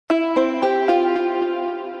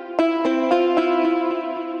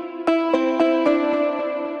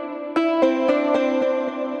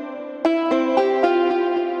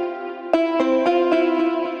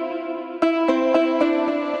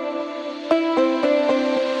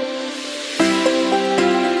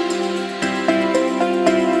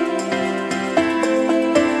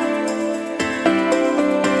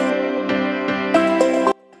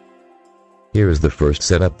Here is the first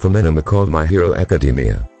setup from anime called My Hero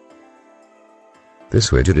Academia.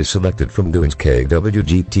 This widget is selected from Doing's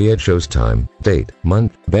KWGT. It shows time, date,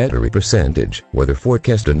 month, battery percentage, weather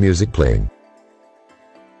forecast and music playing.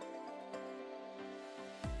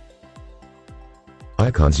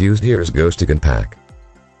 Icons used here is Go Stick and Pack.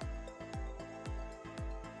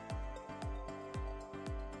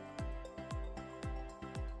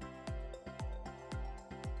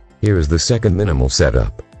 Here is the second minimal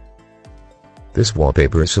setup. This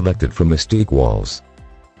wallpaper is selected from Mystique Walls.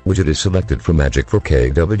 Widget is selected from Magic for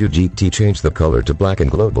KWGT. Change the color to black and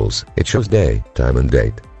globals. It shows day, time and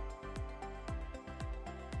date.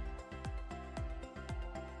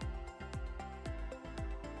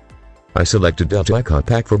 I selected Delta Icon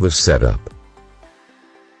Pack for this setup.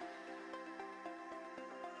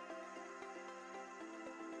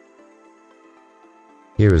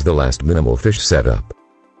 Here is the last minimal fish setup.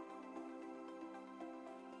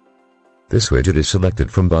 This widget is selected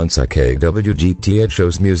from Bonsai KWGT. It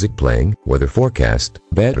shows music playing, weather forecast,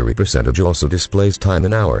 battery percentage, also displays time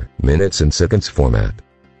in hour, minutes and seconds format.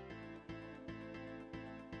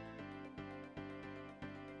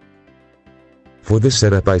 For this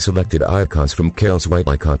setup I selected icons from Kale's White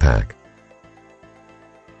Icon Pack.